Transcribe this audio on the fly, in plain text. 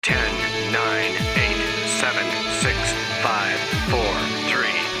6, 5, 4, 3,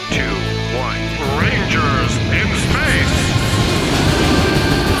 2, 1. Rangers in space!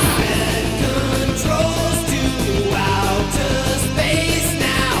 Controls to outer space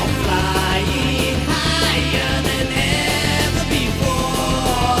now, flying higher than ever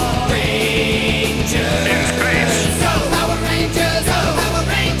before. Rangers In space! go, Power Rangers go, Power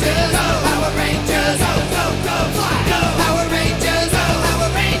Rangers go, Power Rangers go, go, go, fly, go, Power Rangers go, Power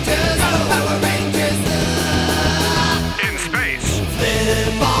Rangers go, Power Rangers In space!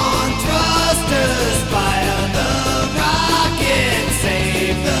 Flip on thrusters, fire the rocket,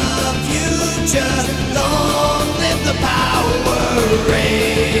 save the future. Long live the Power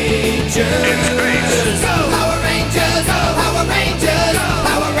Rangers. In space! Go Power Rangers, go Power Rangers, go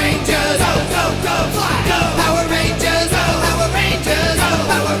Power Rangers, go, go, go, fly, go Power Rangers, go Power Rangers, go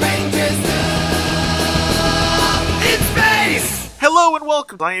Power Rangers, in space. Hello and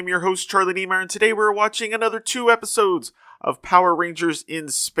welcome. I am your host, Charlie Niemeyer, and today we're watching another 2 episodes of Power Rangers in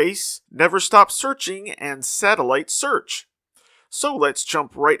Space, Never Stop Searching, and Satellite Search. So let's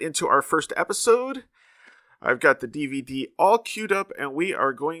jump right into our first episode. I've got the DVD all queued up, and we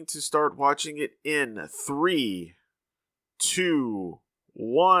are going to start watching it in 3, 2,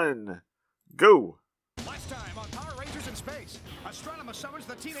 1, go. Last time on Power Rangers in Space, Astronema summons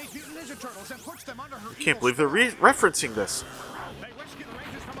the Teenage Mutant Ninja Turtles and puts them under her Can't believe they're referencing this. They rescue the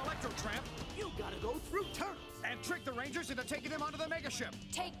Rangers from Electrotramp. You gotta go through Turtles. And trick the Rangers into taking them onto the Megaship.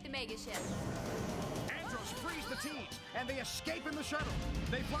 Take the megaship. Andros frees the teens, and they escape in the shuttle.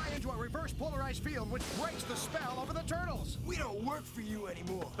 They fly into a reverse polarized field, which breaks the spell over the Turtles. We don't work for you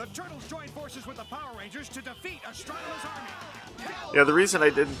anymore. The Turtles join forces with the Power Rangers to defeat Astronema's army. Yeah, the reason I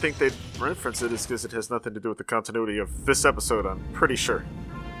didn't think they'd reference it is because it has nothing to do with the continuity of this episode, I'm pretty sure.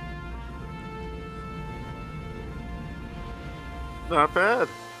 Not bad.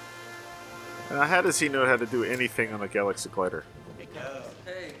 Now, how does he know how to do anything on a Galaxy Glider?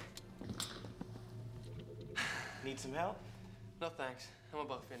 Hey. Need some help? No thanks. I'm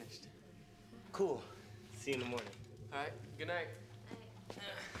about finished. Cool. See you in the morning. Alright, good night.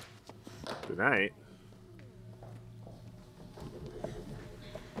 Good night.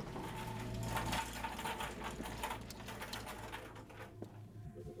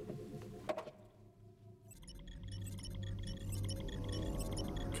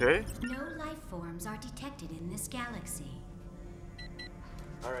 Okay. No life forms are detected in this galaxy.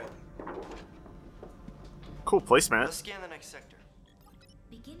 Alright, Cool placemat. let's scan the next sector.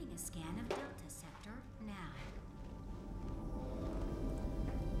 Beginning a scan of Delta Sector now.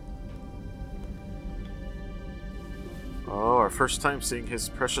 Oh, our first time seeing his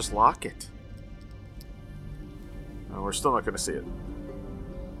precious locket. Oh, we're still not going to see it.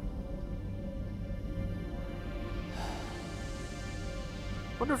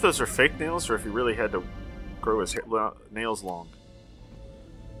 Wonder if those are fake nails or if he really had to grow his nails long.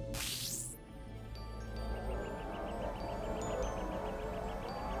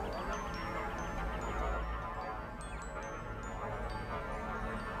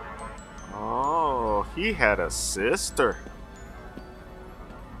 Oh, he had a sister.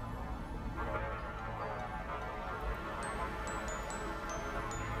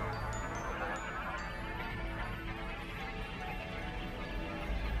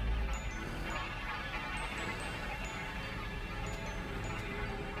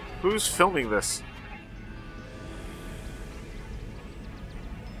 Who's filming this?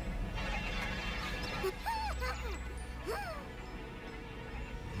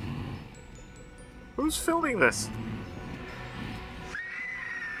 Who's filming this?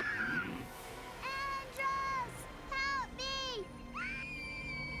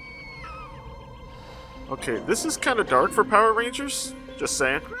 Okay, this is kind of dark for Power Rangers. Just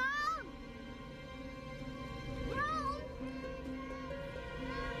saying.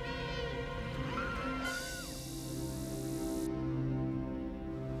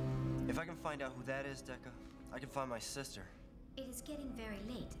 If I can find out who that is, Deca, I can find my sister. It is getting very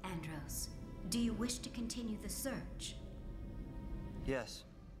late, Andros. Do you wish to continue the search? Yes.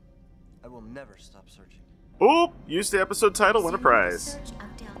 I will never stop searching. Oh, use the episode title, win a Resume the prize. Search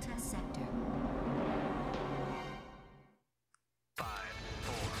of Delta Sector. 5,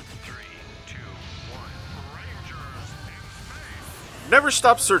 4, 3, 2, 1. Rangers in space! Never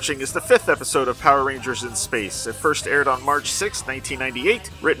Stop Searching is the 5th episode of Power Rangers in Space. It first aired on March 6, 1998,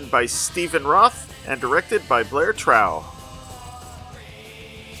 written by Stephen Roth and directed by Blair Trow.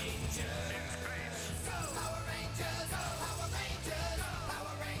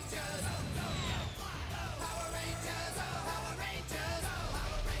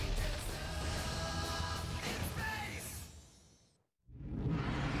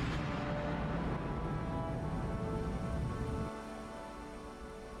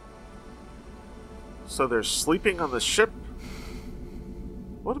 So they're sleeping on the ship?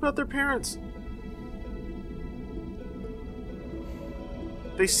 What about their parents?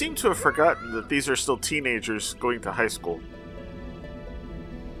 They seem to have forgotten that these are still teenagers going to high school.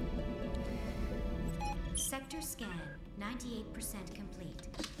 Sector scan 98% complete.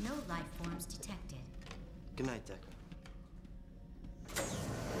 No life forms detected. Good night, Decker.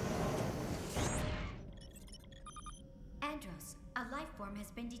 Andros, a life form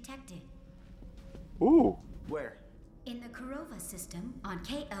has been detected. Ooh. Where? In the Kurova system on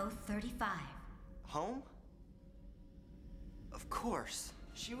KO-35. Home? Of course.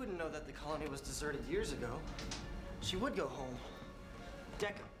 She wouldn't know that the colony was deserted years ago. She would go home.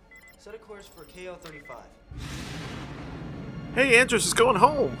 Decker, set a course for KO-35. Hey, Andros is going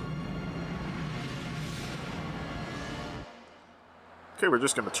home! Okay, we're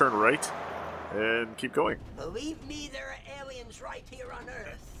just gonna turn right and keep going. Believe me, there are aliens right here on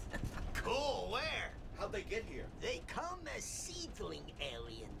Earth. Cool, where? How'd they get here? They come as seedling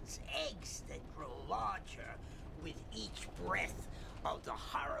aliens, eggs that grow larger with each breath of the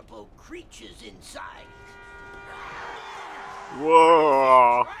horrible creatures inside.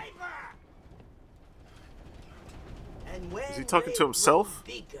 Whoa! Driver! And when Is he talking they to himself?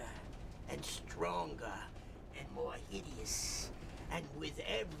 grow bigger and stronger and more hideous, and with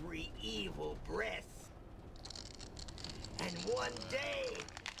every evil breath. And one day,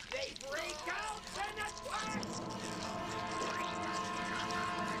 they break out and attack!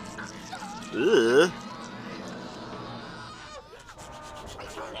 Ugh.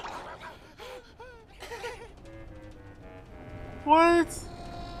 What?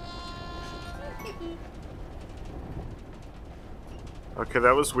 Okay,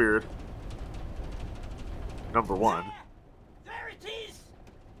 that was weird. Number one. There it is!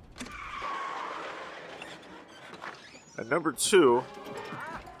 And number two,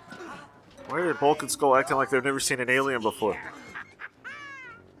 why are Bulk and Skull acting like they've never seen an alien before?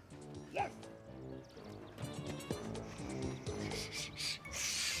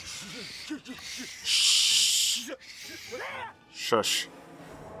 Shush.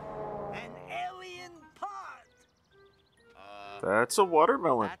 An alien pod! That's a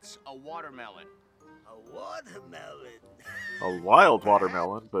watermelon. That's a watermelon. A watermelon. A wild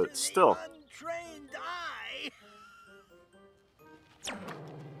watermelon, To but the still. untrained eye.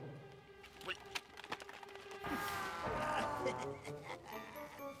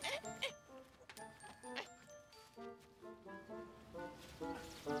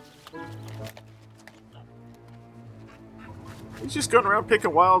 He's just going around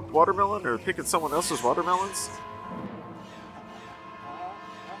picking wild watermelon or picking someone else's watermelons?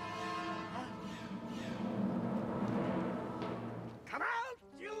 Come out,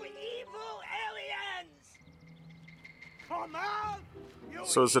 you evil aliens! Come out, you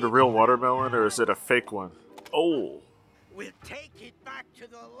So is it a real watermelon or is it a fake one? Oh. We'll take it back to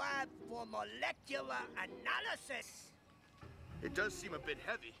the lab for molecular analysis. It does seem a bit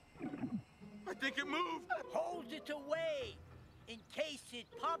heavy. I think it moved. Hold it away in case it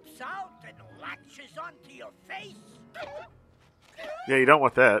pops out and latches onto your face. Yeah, you don't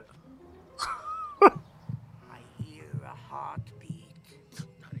want that. I hear a heartbeat.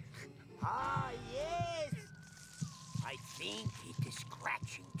 Ah, yes. I think it is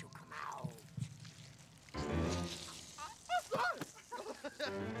scratching to come out.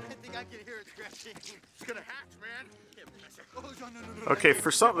 I think I can hear it scratching. It's gonna hatch, man. Oh, no. Okay,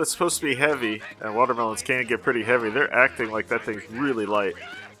 for something that's supposed to be heavy, and watermelons can get pretty heavy, they're acting like that thing's really light.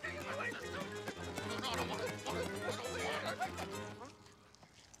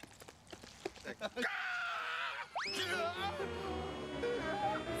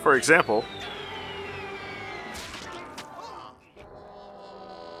 For example,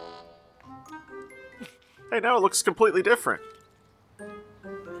 hey, now it looks completely different.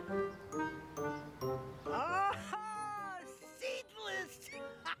 Ah, seedless.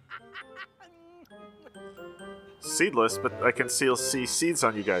 Seedless, but I can still see seeds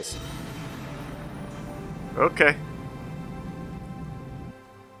on you guys. Okay.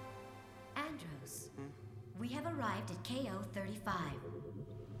 Andros, we have arrived at KO-35.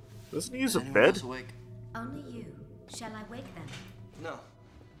 Doesn't he use a Anyone bed? else awake? Only you. Shall I wake them? No.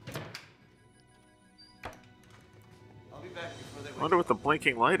 I'll be back before they I wake wonder what the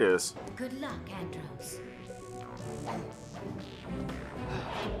blinking light is. Good luck, Andros.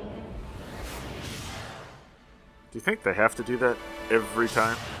 Do you think they have to do that every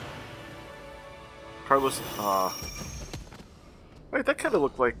time? Carlos, wait, that kind of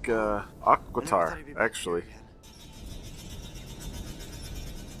looked like Aquatar, actually.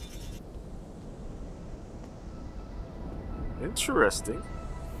 Interesting.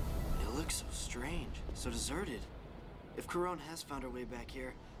 It looks looks so strange, so deserted. If Corone has found her way back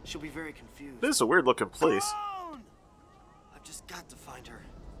here, she'll be very confused. This is a weird looking place. Corone! I've just got to find her.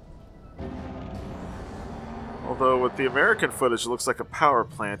 Although with the American footage, it looks like a power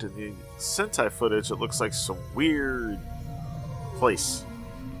plant, and the Sentai footage, it looks like some weird place.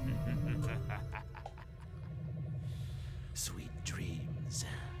 Sweet dreams.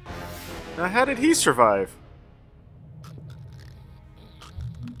 Now, how did he survive?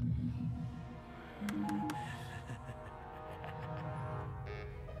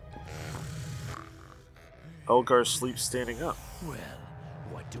 Elgar sleeps standing up. Well,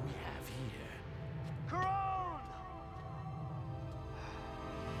 what do we have here? Corone!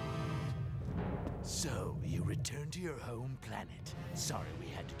 So, you returned to your home planet. Sorry we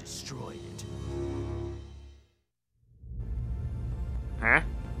had to destroy it. Huh?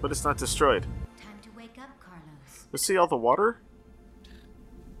 But it's not destroyed. Time to wake up, Carlos. You see all the water?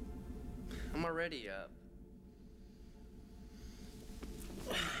 I'm already up.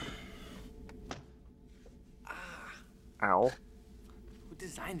 Ow. Who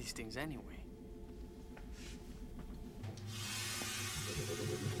designed these things anyway?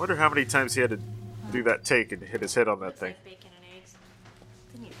 Wonder how many times he had to do that take and hit his head on that thing. Like bacon and eggs.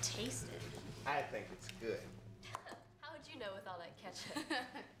 Didn't you taste it? I think it's good. How would you know with all that ketchup?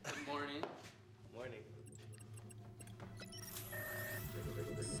 Good morning. Morning.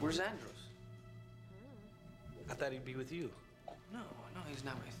 Where's Andros? I thought he'd be with you. No, he's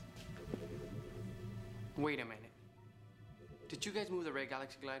not with. Wait a minute. Did you guys move the Red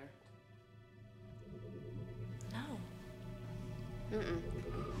Galaxy glider? No.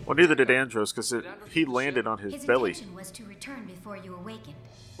 Well, neither did Andros, because he landed on his belly. Intention was to return before you awakened.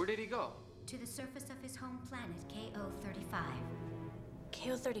 Where did he go? To the surface of his home planet, KO-35.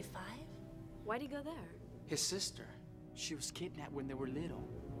 KO-35? Why'd he go there? His sister. She was kidnapped when they were little.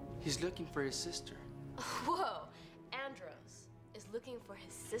 He's looking for his sister. Whoa! Andros is looking for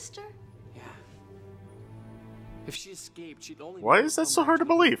his sister? Yeah. If she escaped, she'd only. Why is that so hard to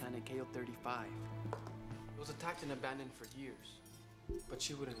believe? Planet KO-35. It was attacked and abandoned for years, but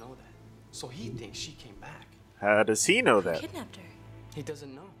she wouldn't know that. So he thinks she came back. How does he know that? Kidnapped her. He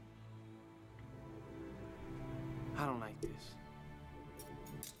doesn't know. I don't like this.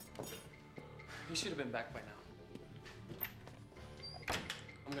 He should have been back by now.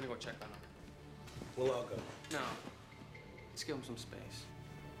 I'm gonna go check on him. We'll all go. No. Let's give him some space.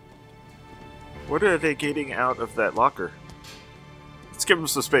 What are they getting out of that locker? Let's give him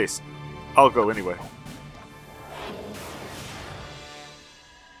some space. I'll go anyway.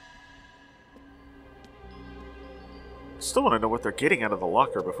 Still want to know what they're getting out of the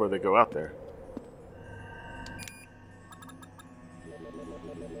locker before they go out there.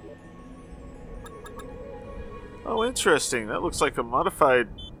 Oh, interesting. That looks like a modified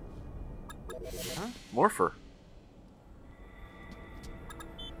Morpher.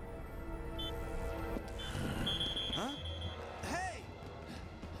 Huh? Hey!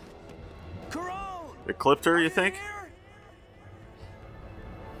 Corone! It clipped her, you think?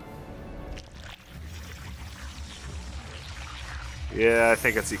 Yeah, I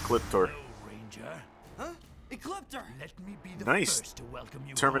think it's Ecliptor. Ranger, Huh? Ecliptor! let me be the Nice. first to welcome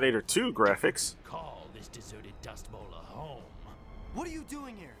you Terminator home. 2 graphics. Call this deserted dust bowl a home. What are you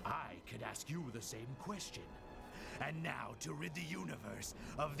doing here? I could ask you the same question. And now to rid the universe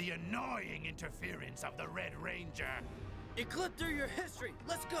of the annoying interference of the Red Ranger. Ecliptor your history!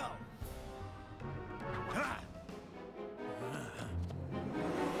 Let's go! Ha!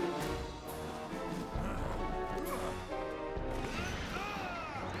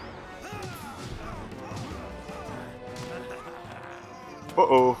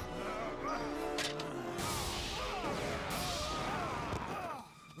 Uh-oh.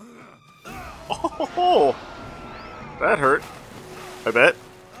 Oh, that hurt. I bet.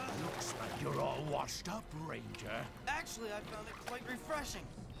 Looks like you're all washed up, Ranger. Actually, I found it quite refreshing.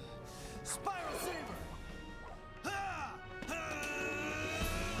 Spiral Saber! Ha!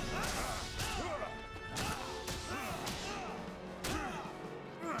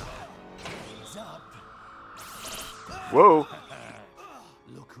 Heads up. Whoa.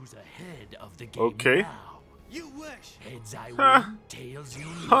 Look who's ahead of the game Okay. now. You wish! Heads I Huh. win, tails you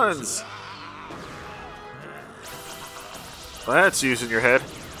lose. Puns. That's using your head.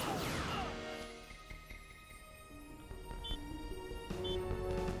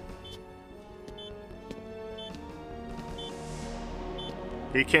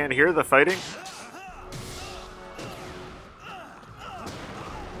 He can't hear the fighting?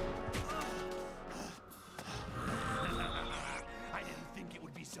 I didn't think it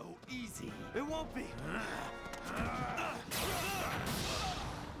would be so easy. It won't be!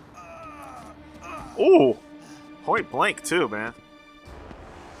 Ooh! Point blank, too, man.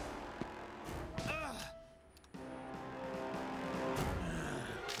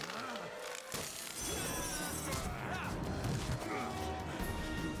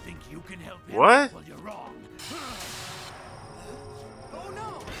 You think you can help him? What? Well, you're wrong. Oh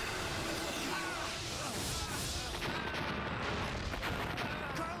no!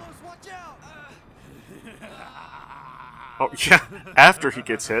 Carlos, watch out! Oh, yeah, after he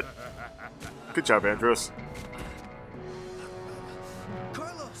gets hit. Good job, Andros.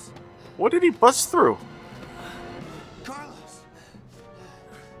 Carlos! What did he bust through? Carlos!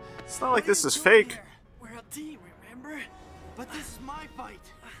 It's not like this is What are you doing fake. here? We're a team, remember? But this is my fight.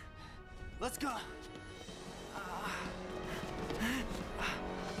 Let's go.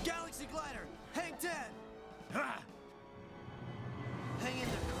 Galaxy Glider, hang 10. Hang in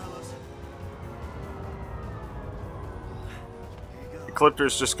there, Carlos. Here you go.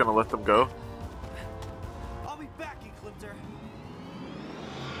 Ecliptor's just gonna let them go. I'll be back, Ecliptor.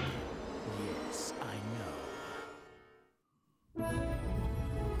 Yes, I know.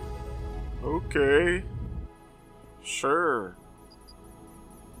 Okay. Sure.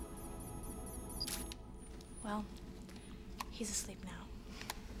 Well, he's asleep now.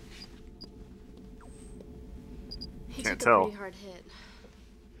 He Can't took tell. a pretty hard hit.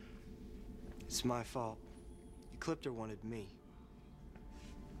 It's my fault. Ecliptor wanted me.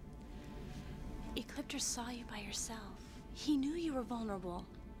 Ecliptor saw you by yourself. He knew you were vulnerable.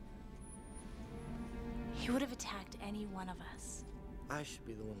 He would have attacked any one of us. I should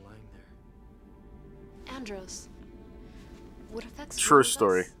be the one lying there. Andros, what affects True one of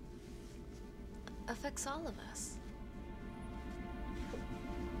story. us affects all of us.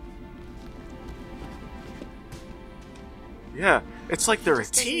 Yeah, it's like they're a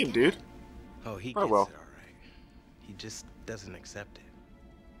Just stay team, in. dude. Oh, he Oh, gets well. it all right. He just doesn't accept it.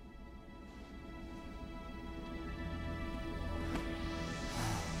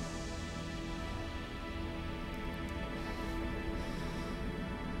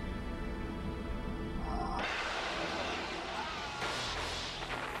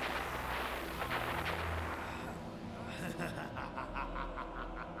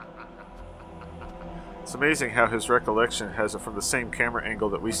 It's amazing how his recollection has it from the same camera angle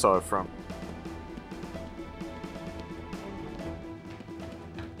that we saw it from.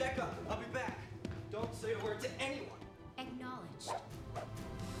 Becca, I'll be back. Don't say a word to anyone. Acknowledged.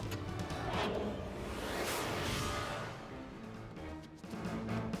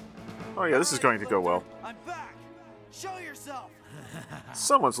 Oh yeah, this is going to go well. I'm back. Show yourself.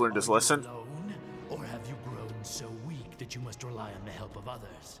 Someone's learned his Are you lesson. alone, or have you grown so weak that you must rely on the help of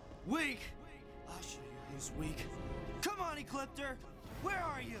others? Weak. I'll show you who's weak. Come on, Ecliptor. Where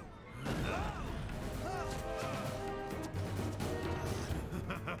are you?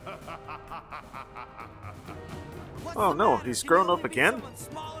 What's Oh the no, matter? he's Can grown you up only beat again? someone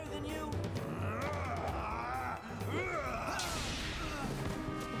smaller than you?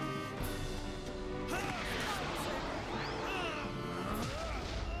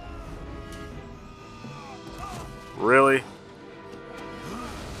 Really?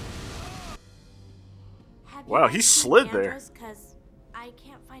 Have Wow, you he guys seen slid there. Andros? 'Cause I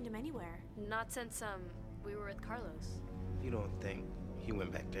can't find him anywhere. Not since we were with Carlos. You don't think he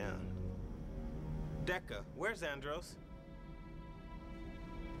went back down? Deca, where's Andros?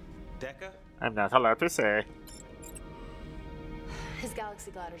 Deca? I'm not allowed to say. His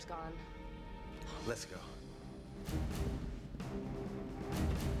galaxy glider's gone. Let's go.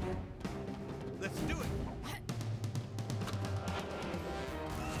 Let's do it.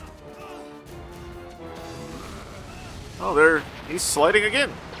 Oh, there, he's sliding again.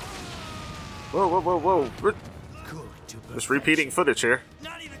 Whoa, whoa, whoa, whoa. We're Good to just repeating footage here.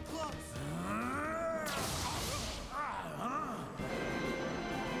 Not even close.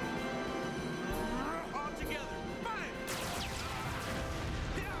 All together. Bang!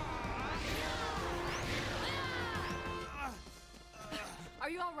 Are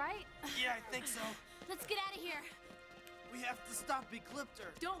you all right? Yeah, I think so. Let's get out of here. We have to stop Ecliptor.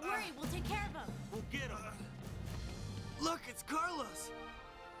 Don't worry, we'll take care of him. We'll get him. Look, it's Carlos.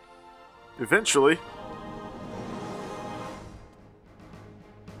 Eventually.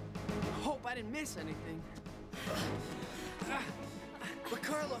 Hope I didn't miss anything. But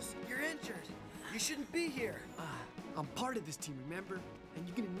Carlos, you're injured. You shouldn't be here. I'm part of this team, remember? And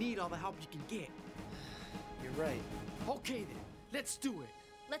you're gonna need all the help you can get. You're right. Okay then, let's do it.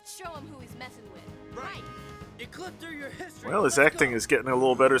 Let's show him who he's messing with. Right. Ecliptor, your history. Well, his Let's acting go. is getting a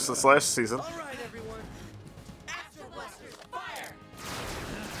little better since last season. All right, everyone. Astro Blasters, fire!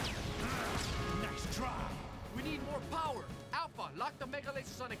 Nice try. We need more power. Alpha, lock the Megalith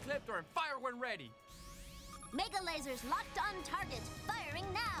on Ecliptor and fire when ready. Mega lasers locked on target. Firing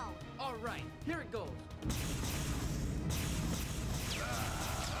now. All right, here it goes. I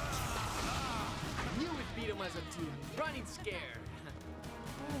knew we'd beat him as a team. Running scared.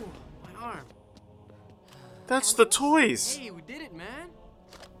 Ooh, my arm. That's the toys. Hey, we did it, man.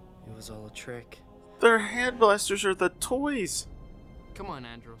 It was all a trick. Their hand blasters are the toys. Come on,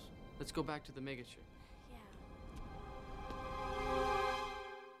 Andros. Let's go back to the mega ship.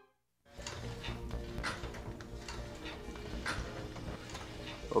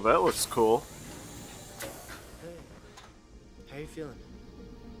 Oh, that looks cool. How you feeling?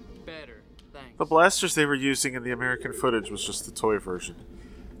 Better, thanks. The blasters they were using in the American footage was just the toy version.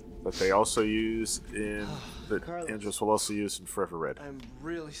 But they also use in... that Andros will also use in Forever Red. I'm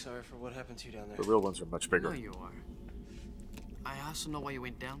really sorry for what happened to you down there. The real ones are much bigger. I know you are. I also know why you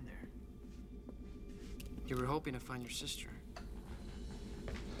went down there. You were hoping to find your sister.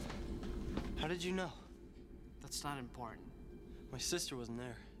 How did you know? That's not important. My sister wasn't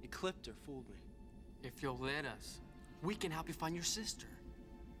there. Ecliptor fooled me. If you'll let us, we can help you find your sister.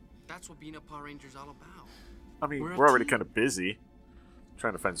 That's what being a Power Ranger is all about. I mean, We're a we're already team. kind of busy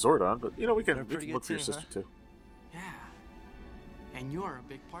trying to find Zordon, but, you know, we They're can a pretty look good for your team, sister, huh? too. Yeah. And you're a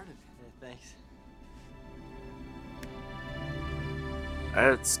big part of it. Yeah, thanks.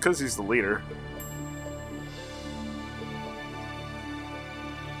 It's because he's the leader.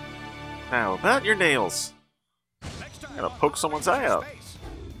 Now, about your nails. I'm gonna poke someone's eye out.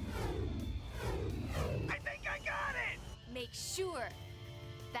 Make sure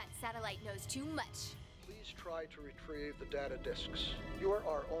that satellite knows too much. Please try to retrieve the data disks. You are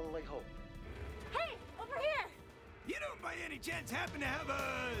our only hope. Hey, over here! You don't by any chance happen to have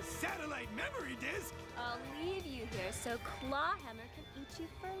a satellite memory disk? I'll leave you here so Clawhammer can eat you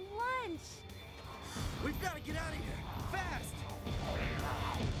for lunch. We've got to get out of here, fast!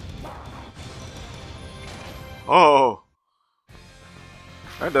 Oh.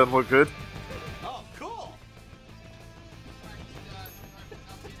 That doesn't look good. Oh, cool!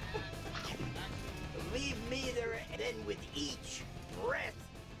 Leave me there, and then with each breath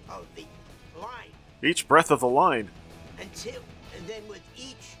of the line, Each breath of the line. and then with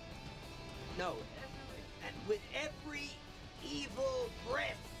each, no, and with every evil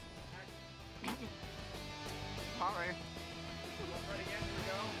breath. Sorry.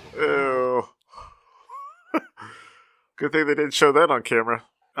 Ew. Good thing they didn't show that on camera.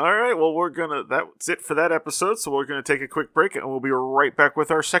 Alright, well, that's it for that episode, so we're gonna take a quick break, and we'll be right back with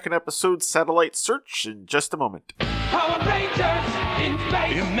our second episode, Satellite Search, in just a moment. Power Rangers in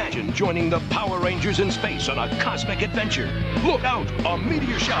space! Imagine joining the Power Rangers in space on a cosmic adventure. Look out! A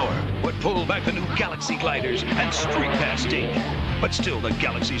meteor shower would pull back the new Galaxy gliders and streak past danger. But still, the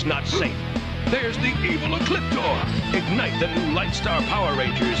galaxy's not safe. There's the evil Ecliptor. Ignite the new Lightstar Power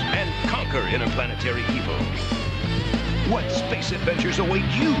Rangers and conquer interplanetary evil. What space adventures await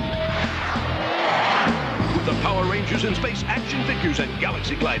you? With the Power Rangers in space action figures and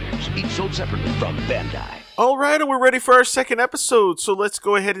Galaxy gliders, each sold separately from Bandai. Alright, and we're ready for our second episode, so let's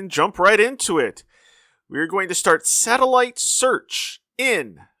go ahead and jump right into it. We're going to start Satellite Search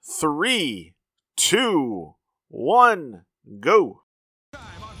in 3, 2, 1, go.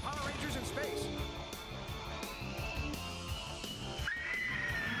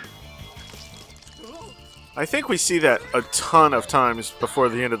 I think we see that a ton of times before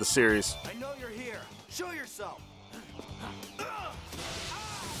the end of the series. I know you're here. Show yourself.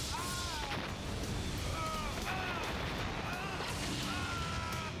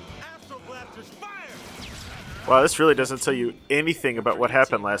 Astro blasters, fire! Wow, this really doesn't tell you anything about what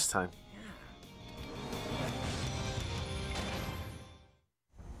happened last time.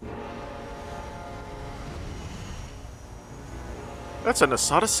 That's a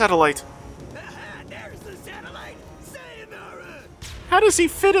Nasada satellite. There's the satellite. Sayonara. How does he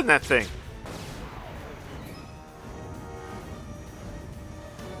fit in that thing?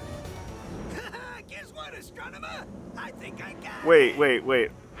 Guess what, astronomer? I think I got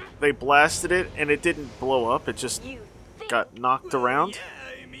Wait. They blasted it and it didn't blow up, it just got knocked around?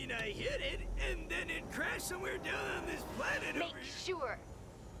 Yeah, I mean, I hit it, and then it crashed somewhere down on this planet. Make sure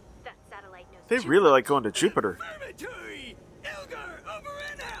that satellite knows They too really much. like going to Jupiter. Affirmatory! Elgar, over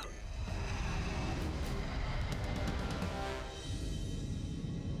and out!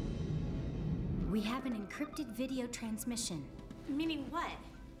 We have an encrypted video transmission. Meaning what?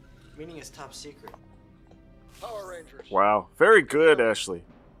 Meaning is top secret. Power Rangers. Wow, very good, Ashley.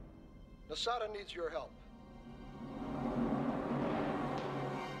 Nasada needs your help.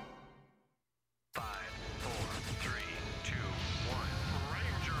 5, 4, 3, 2, 1.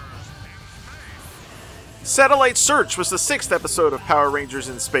 Rangers in space. Satellite Search was the 6th episode of Power Rangers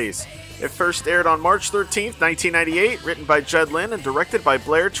in Space. It first aired on March 13th, 1998, written by Judd Lynn and directed by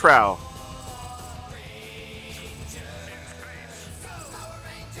Blair Trow.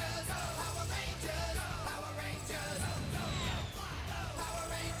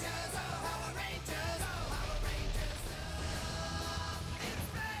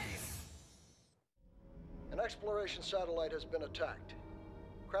 An exploration satellite has been attacked.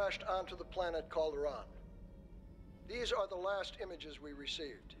 Crashed onto the planet Calderon. These are the last images we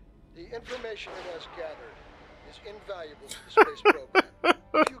received. The information it has gathered is invaluable to the space program.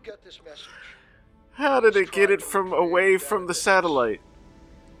 If you get this message, How did it get it from away from the satellite?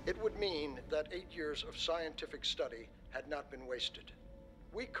 it would mean that 8 years of scientific study had not been wasted.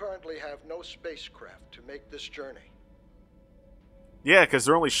 We currently have no spacecraft to make this journey. Yeah, because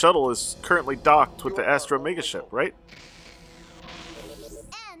their only shuttle is currently docked with the Astro Megaship, right?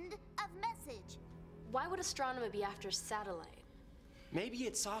 End of message. Why would Astronomer be after satellite? Maybe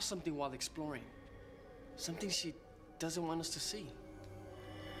it saw something while exploring. Something she doesn't want us to see.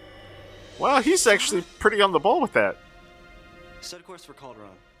 Wow, he's actually pretty on the ball with that. Set a course for Calderon.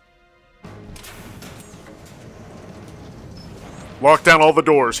 Lock down all the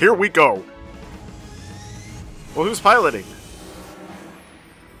doors. Here we go. Well, who's piloting?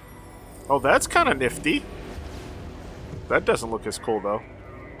 Oh, that's kind of nifty. That doesn't look as cool, though.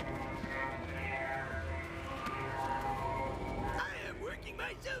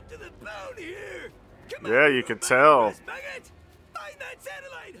 To the bone here. Yeah, you can tell. Find that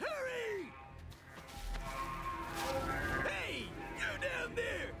satellite, hurry! Hey, you down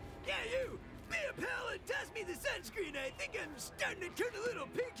there! Yeah, you! Be a pal and toss me the sunscreen. I think I'm starting to turn a little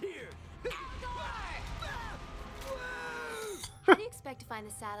pink here. How do you expect to find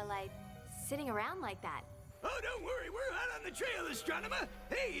the satellite sitting around like that? Oh, don't worry, we're hot on the trail, Astronomer.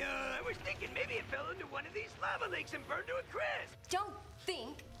 Hey, I was thinking maybe it fell into one of these lava lakes and burned to a crisp. Don't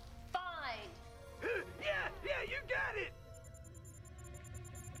think. Find. Yeah, you got it.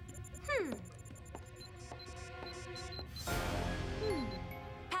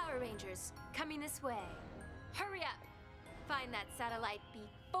 Power Rangers, coming this way. Hurry up. Find that satellite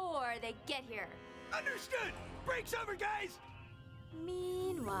before they get here. Understood. Break's over, guys.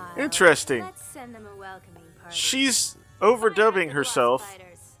 Meanwhile, Interesting. let's send them a welcoming party. She's overdubbing herself,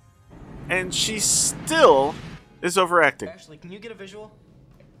 and she still is overacting. Ashley, can you get a visual?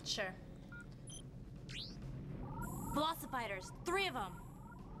 Sure. Velocipiters, 3 of them.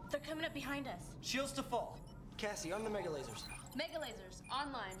 They're coming up behind us. Shields to fall. Cassie, arm the mega lasers. Mega lasers,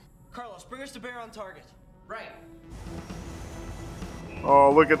 online. Carlos, bring us to bear on target. Right.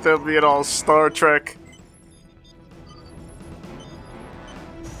 Oh, look at them being all Star Trek.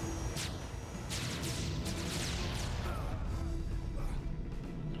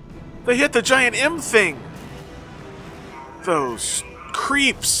 They hit the giant M thing. Those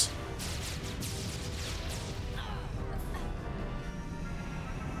creeps.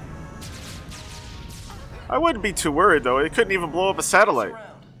 I wouldn't be too worried, though. It couldn't even blow up a satellite.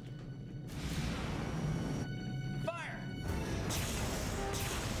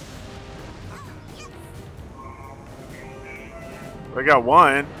 I got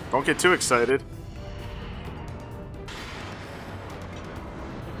one. Don't get too excited.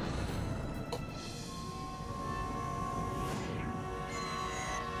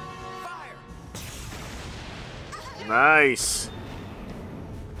 Nice.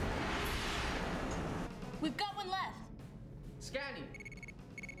 We've got one left. Scanning.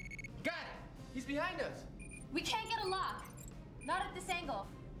 Got it. He's behind us. We can't get a lock. Not at this angle.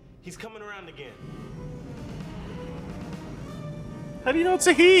 He's coming around again. How do you know it's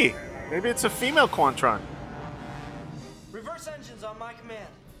a he? Maybe it's a female Quantron. Reverse engines on my command.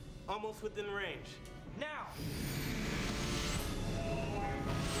 Almost within range. Now.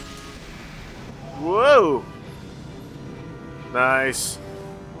 Whoa. Nice.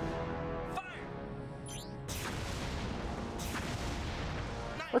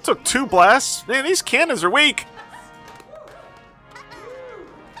 That took 2 blasts. Man, these cannons are weak.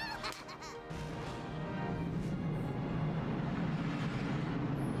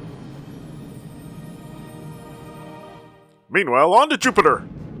 Meanwhile, on to Jupiter,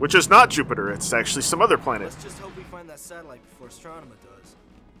 which is not Jupiter. It's actually some other planet. Let's just hope we find that satellite before Astronomer does.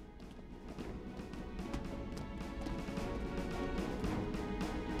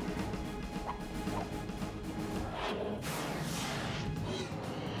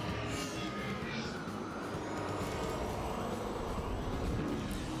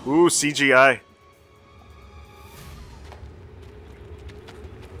 Ooh, CGI.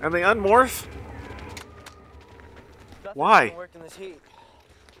 And they unmorph? Why? Work in this heat.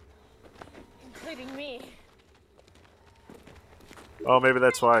 Including leaving me. Oh, maybe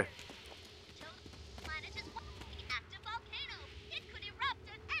that's why.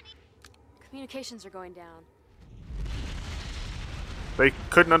 Communications are going down. They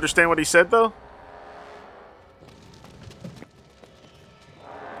couldn't understand what he said, though?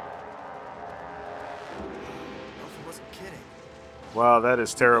 Alpha wasn't kidding. Wow, that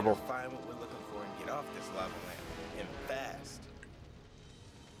is terrible. Find what we're looking for and get off this lava lamp. And fast.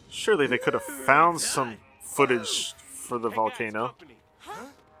 Surely they could have found some footage for the volcano. Huh?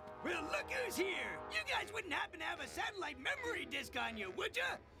 Well, look who's here! You guys wouldn't happen to have a satellite memory disk on you, would ya?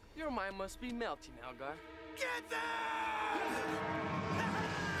 Your mind must be melting, Algar. Get them!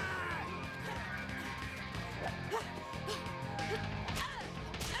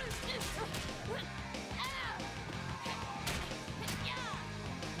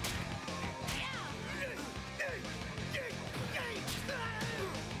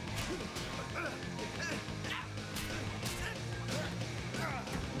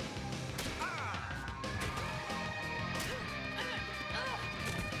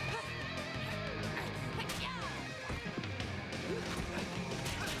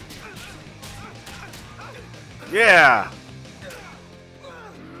 Yeah!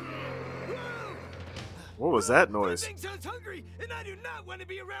 What was that noise? Thing sounds hungry, and I do not want to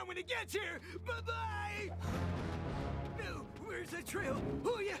be around when it gets here. Bye-bye! No, where's the trail?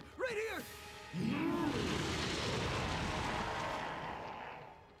 Oh yeah, right here!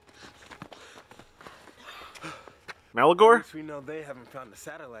 Malagor? At least we know they haven't found the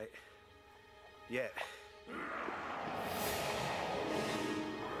satellite yet.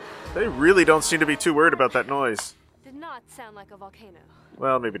 They really don't seem to be too worried about that noise. Did not sound like a volcano.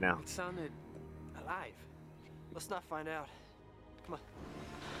 Well, maybe now. It sounded alive. Let's not find out. Come on.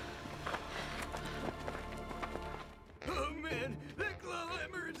 Oh man, that glow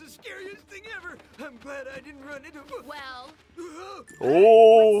hammer is the scariest thing ever. I'm glad I didn't run into. Well,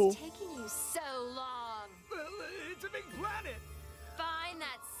 Oh! what's taking you so long? Well, it's a big planet. Find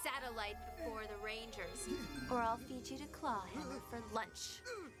that satellite before the Rangers, or I'll feed you to Clawhammer for lunch.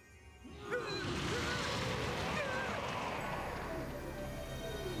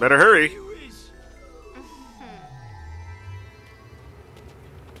 Better hurry.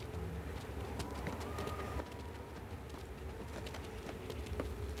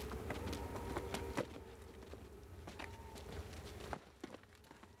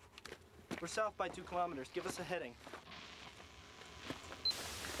 We're south by 2 kilometers. Give us a heading.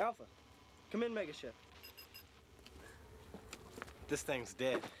 Alpha, come in, Megaship. This thing's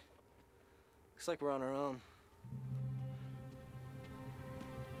dead. Looks like we're on our own.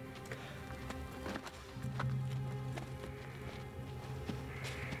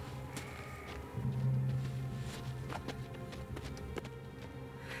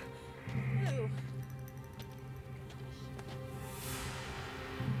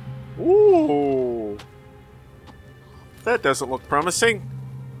 Ooh. That doesn't look promising.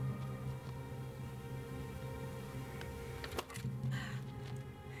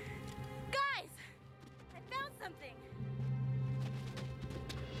 Guys! I found something!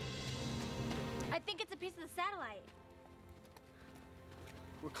 I think it's a piece of the satellite.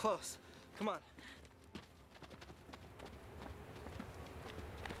 We're close. Come on.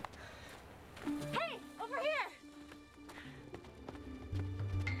 Hey! Over here!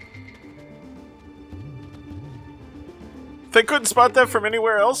 They couldn't spot that from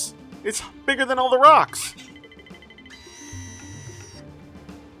anywhere else? It's bigger than all the rocks.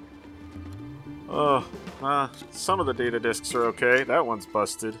 Some of the data discs are okay. That one's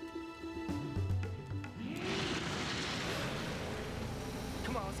busted.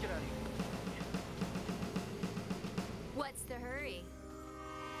 Come on, let's get out of here. What's the hurry?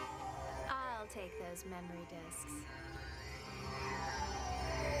 I'll take those memory discs.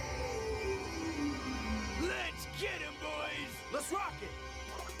 Let's get him, boys! Let's rock it!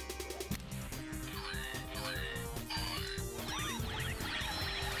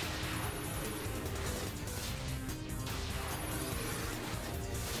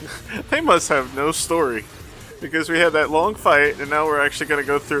 They must have no story. Because we had that long fight, and now we're actually going to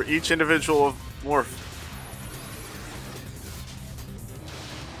go through each individual morph.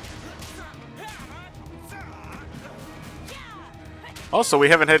 Also, we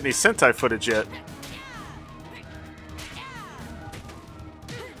haven't had any Sentai footage yet.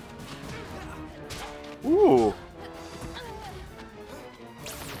 Ooh.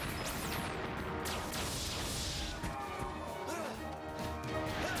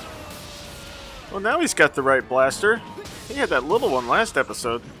 Well, now he's got the right blaster. He had that little one last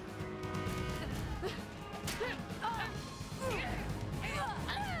episode.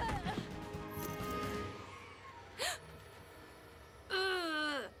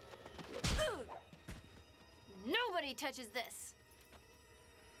 Nobody touches this.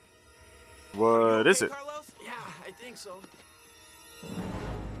 What is it? Yeah, I think so.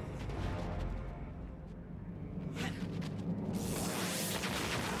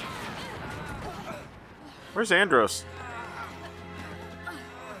 Where's Andros?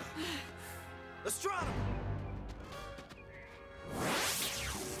 Astronomer!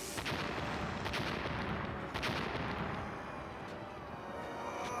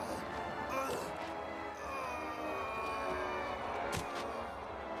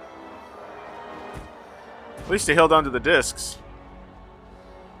 At least he held on to the discs.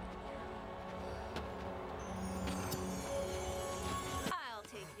 I'll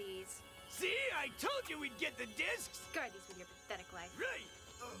take these. See, I told you we'd get the discs. Guard these with your pathetic life. Right.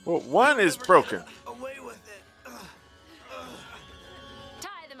 Well, one is broken. Away with it.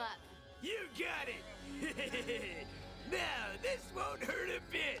 Tie them up. You got it. Now this won't hurt a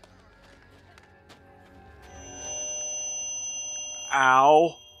bit.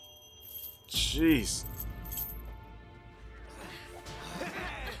 Ow. Jeez.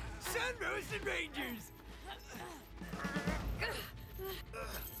 Sunrose and Rangers.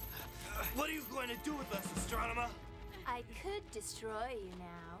 What are you going to do with us, Astronomer? I could destroy you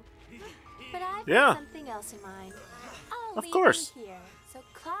now, but I've Yeah. got something else in mind. I'll Of leave course. you here so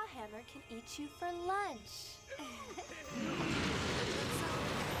Clawhammer can eat you for lunch.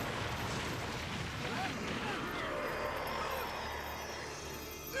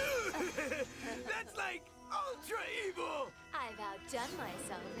 That's like ultra evil. I've outdone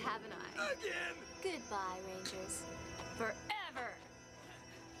myself, haven't I? Again. Goodbye, Rangers. Forever.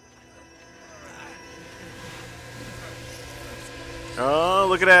 Oh,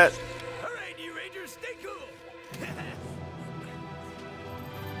 look at that. All right, you Rangers, stay cool.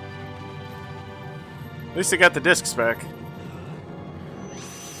 At least they got the discs back.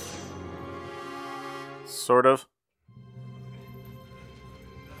 Sort of.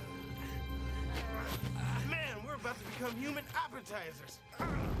 Man, we're about to become human appetizers.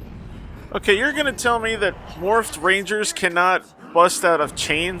 Okay, you're gonna tell me that morphed Rangers cannot bust out of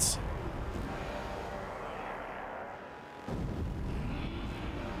chains?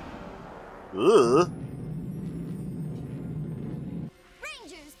 Ugh.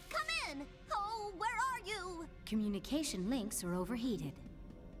 Rangers, come in! Oh, where are you? Communication links are overheated.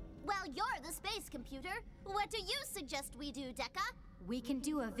 Well, you're the space computer. What do you suggest we do, Dekka? We can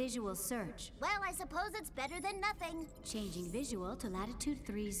do a visual search. Well, I suppose it's better than nothing. Changing visual to latitude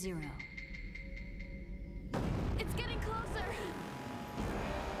 30. It's getting closer.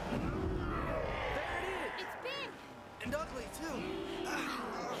 There it is. It's big. And ugly, too.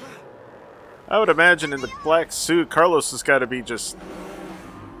 I would imagine in the black suit, Carlos has got to be just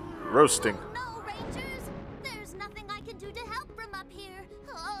roasting. No, Rangers! There's nothing I can do to help from up here.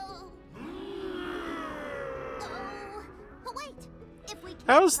 Oh. Oh, wait. If we can't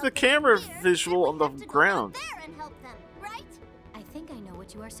How's help the them camera here, then visual we on the have to go ground? out there and help them, right? I think I know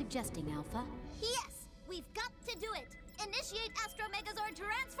what you are suggesting, Alpha. Yes, we've got to do it. Initiate Astro Megazord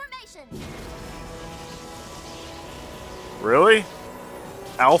transformation. Really?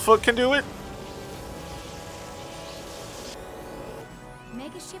 Alpha can do it?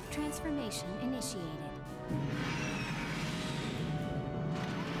 Megaship transformation initiated.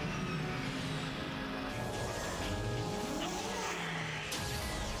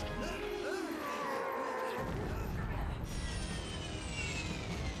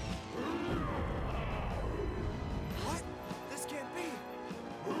 What? This can't be.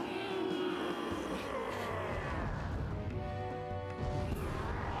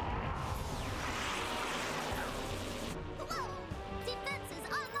 Whoa! Defenses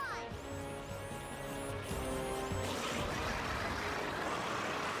online.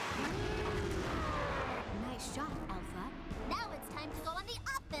 Nice shot, Alpha. Now it's time to go on the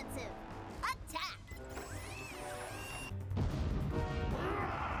offensive. Attack!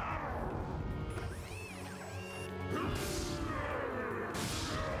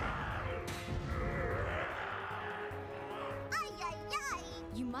 Ay, ay, ay!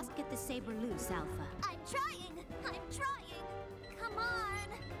 You must get the saber loose, Alpha. I'm trying! I'm trying! Come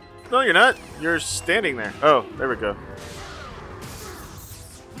on! No, you're not. You're standing there. Oh, there we go.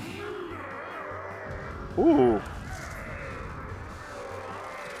 Ooh.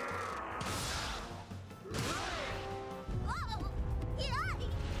 Whoa! Yay!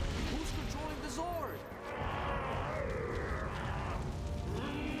 Who's controlling the Zord?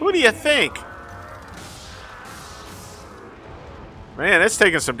 Who do you think? Man, it's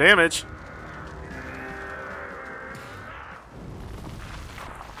taking some damage.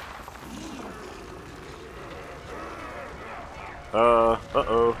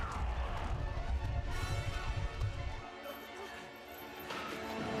 Uh-oh.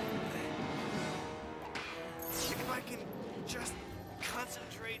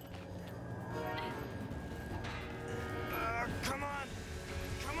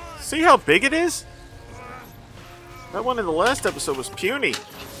 See how big it is? That one in the last episode was puny.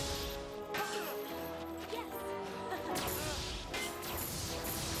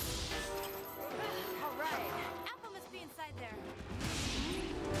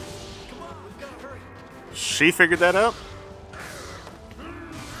 She figured that out?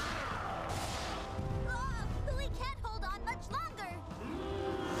 We can't hold on much longer.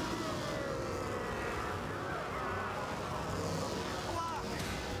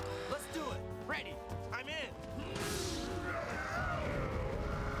 Let's do it. Ready. I'm in.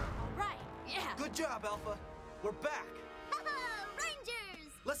 All right. Yeah. Good job, Alpha. We're back.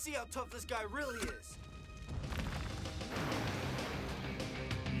 Rangers! Let's see how tough this guy really is.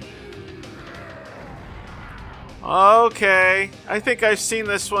 Okay, I think I've seen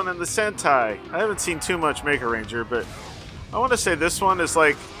this one in the Sentai. I haven't seen too much Mega Ranger, but I want to say this one is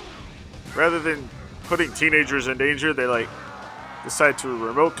like, rather than putting teenagers in danger, they like decide to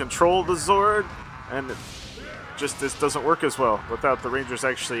remote control the Zord, and this doesn't work as well without the Rangers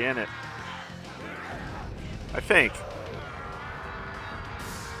actually in it. I think.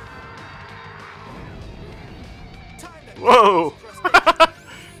 Whoa!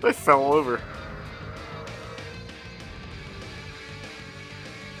 They fell over.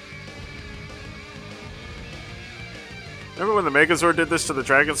 Remember when the Megazord did this to the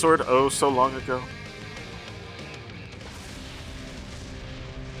Dragon Sword? Oh, so long ago.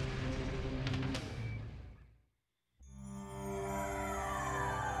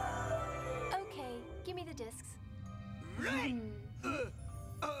 Okay, give me the discs. Right.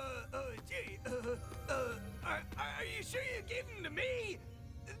 Are you sure you gave them to me?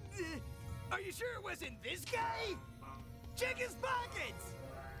 Are you sure it wasn't this guy? Check his pockets.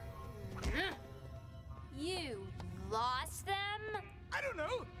 You lost them? I don't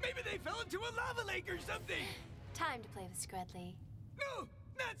know. Maybe they fell into a lava lake or something. Time to play with Scrudley. No,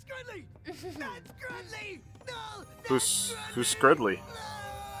 not Scrudley. Not Scrudley. No. Who's Scrudley?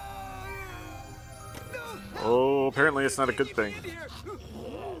 Oh, apparently it's not a good thing.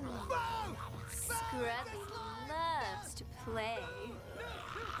 Scrudley loves to play.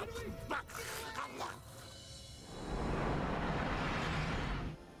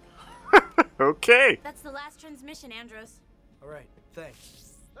 Okay. That's the last transmission, Andros. All right,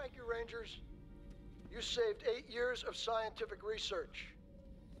 thanks. Thank you, Rangers. You saved 8 years of scientific research.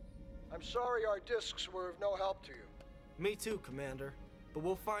 I'm sorry our discs were of no help to you. Me too, Commander. But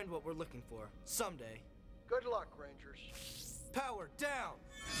we'll find what we're looking for someday. Good luck, Rangers. Power down!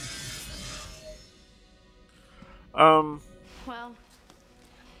 Well,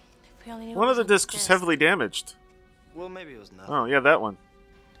 if we only knew One it of the was discs was heavily damaged. Well, maybe it was nothing. Oh, yeah, that one.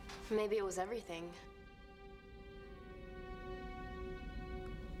 Maybe it was everything.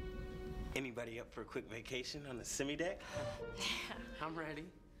 Anybody up for a quick vacation on the semi-deck? Yeah, I'm ready.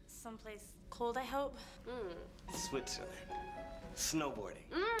 Someplace cold, I hope. Switzerland. Snowboarding.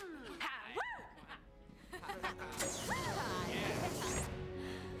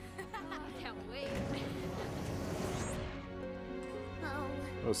 Can't wait. Oh,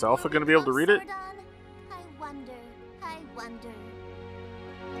 Was Alpha going to be able to read it? I wonder.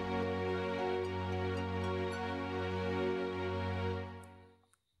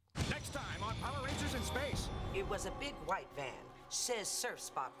 Next time on Power Rangers in Space. It was a big white van. Says Surf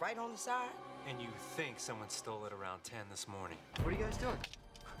Spot right on the side. And you think someone stole it around 10 this morning. What are you guys doing?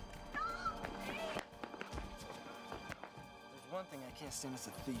 There's one thing I can't stand, it's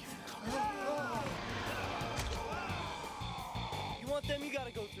a thief. You want them, you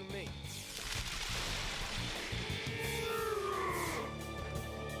gotta go through me.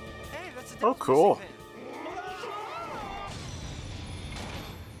 Hey, that's a Oh, cool. van.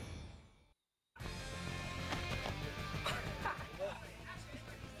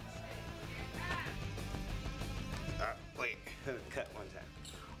 Wait, cut one time.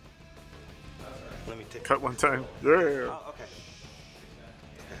 Let me take. Cut one time. Yeah. Oh, okay.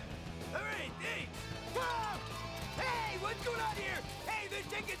 All right, hey! Whoa! Hey, what's going on here? Hey, this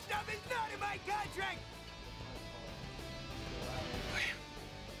ticket stuff is not in my contract!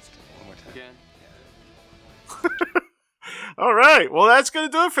 One more time. Again? All right. Well, that's going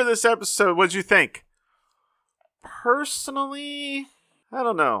to do it for this episode. What'd you think? Personally, I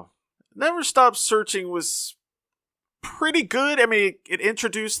don't know. Never Stop Searching was pretty good. I mean, it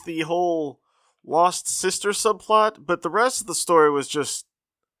introduced the whole lost sister subplot, but the rest of the story was just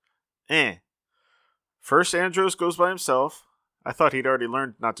First, Andros goes by himself. I thought he'd already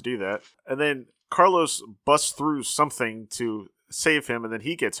learned not to do that. And then Carlos busts through something to save him, and then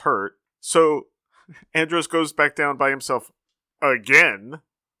he gets hurt. So Andros goes back down by himself again.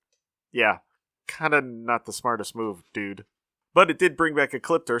 Yeah, kind of not the smartest move, dude. But it did bring back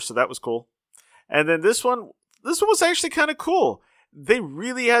Ecliptor, so that was cool. And then this one was actually kind of cool. They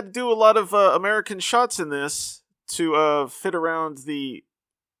really had to do a lot of American shots in this to fit around the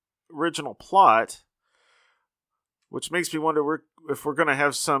original plot, which makes me wonder if we're going to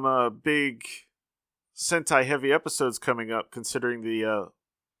have some big Sentai heavy episodes coming up, considering the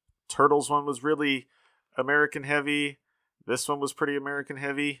Turtles one was really American heavy. This one was pretty American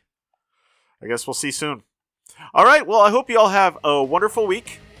heavy. I guess we'll see soon. All right, well, I hope you all have a wonderful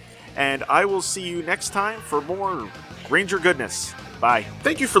week, and I will see you next time for more Ranger goodness. Bye.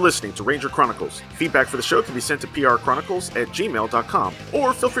 Thank you for listening to Ranger Chronicles. Feedback for the show can be sent to prchronicles@gmail.com,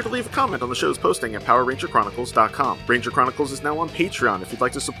 or feel free to leave a comment on the show's posting at powerrangerchronicles.com. Ranger Chronicles is now on Patreon. If you'd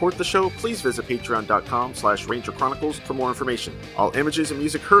like to support the show, please visit patreon.com/rangerchronicles for more information. All images and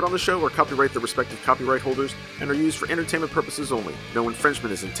music heard on the show are copyright their respective copyright holders and are used for entertainment purposes only. No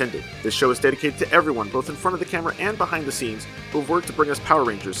infringement is intended. This show is dedicated to everyone, both in front of the camera and behind the scenes, who have worked to bring us Power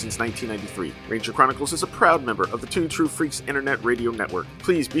Rangers since 1993. Ranger Chronicles is a proud member of the Two True Freaks Internet Radio Network.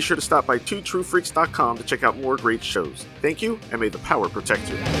 Please be sure to stop by twotruefreaks.com to check out more great shows. Thank you, and may the power protect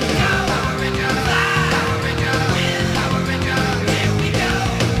you.